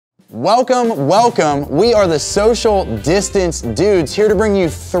Welcome, welcome. We are the Social Distance Dudes, here to bring you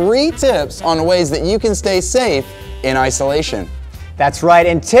 3 tips on ways that you can stay safe in isolation. That's right,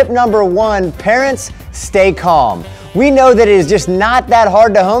 and tip number 1, parents, stay calm. We know that it is just not that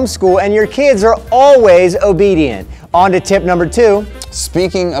hard to homeschool and your kids are always obedient. On to tip number 2.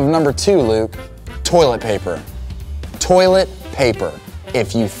 Speaking of number 2, Luke, toilet paper. Toilet paper.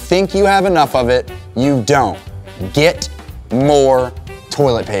 If you think you have enough of it, you don't. Get more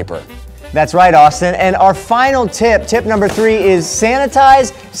toilet paper. That's right, Austin. And our final tip, tip number 3, is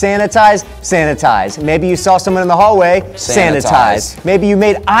sanitize, sanitize, sanitize. Maybe you saw someone in the hallway, sanitize. Maybe you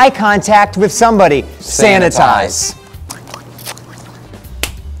made eye contact with somebody, sanitize.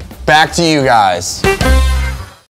 Back to you guys.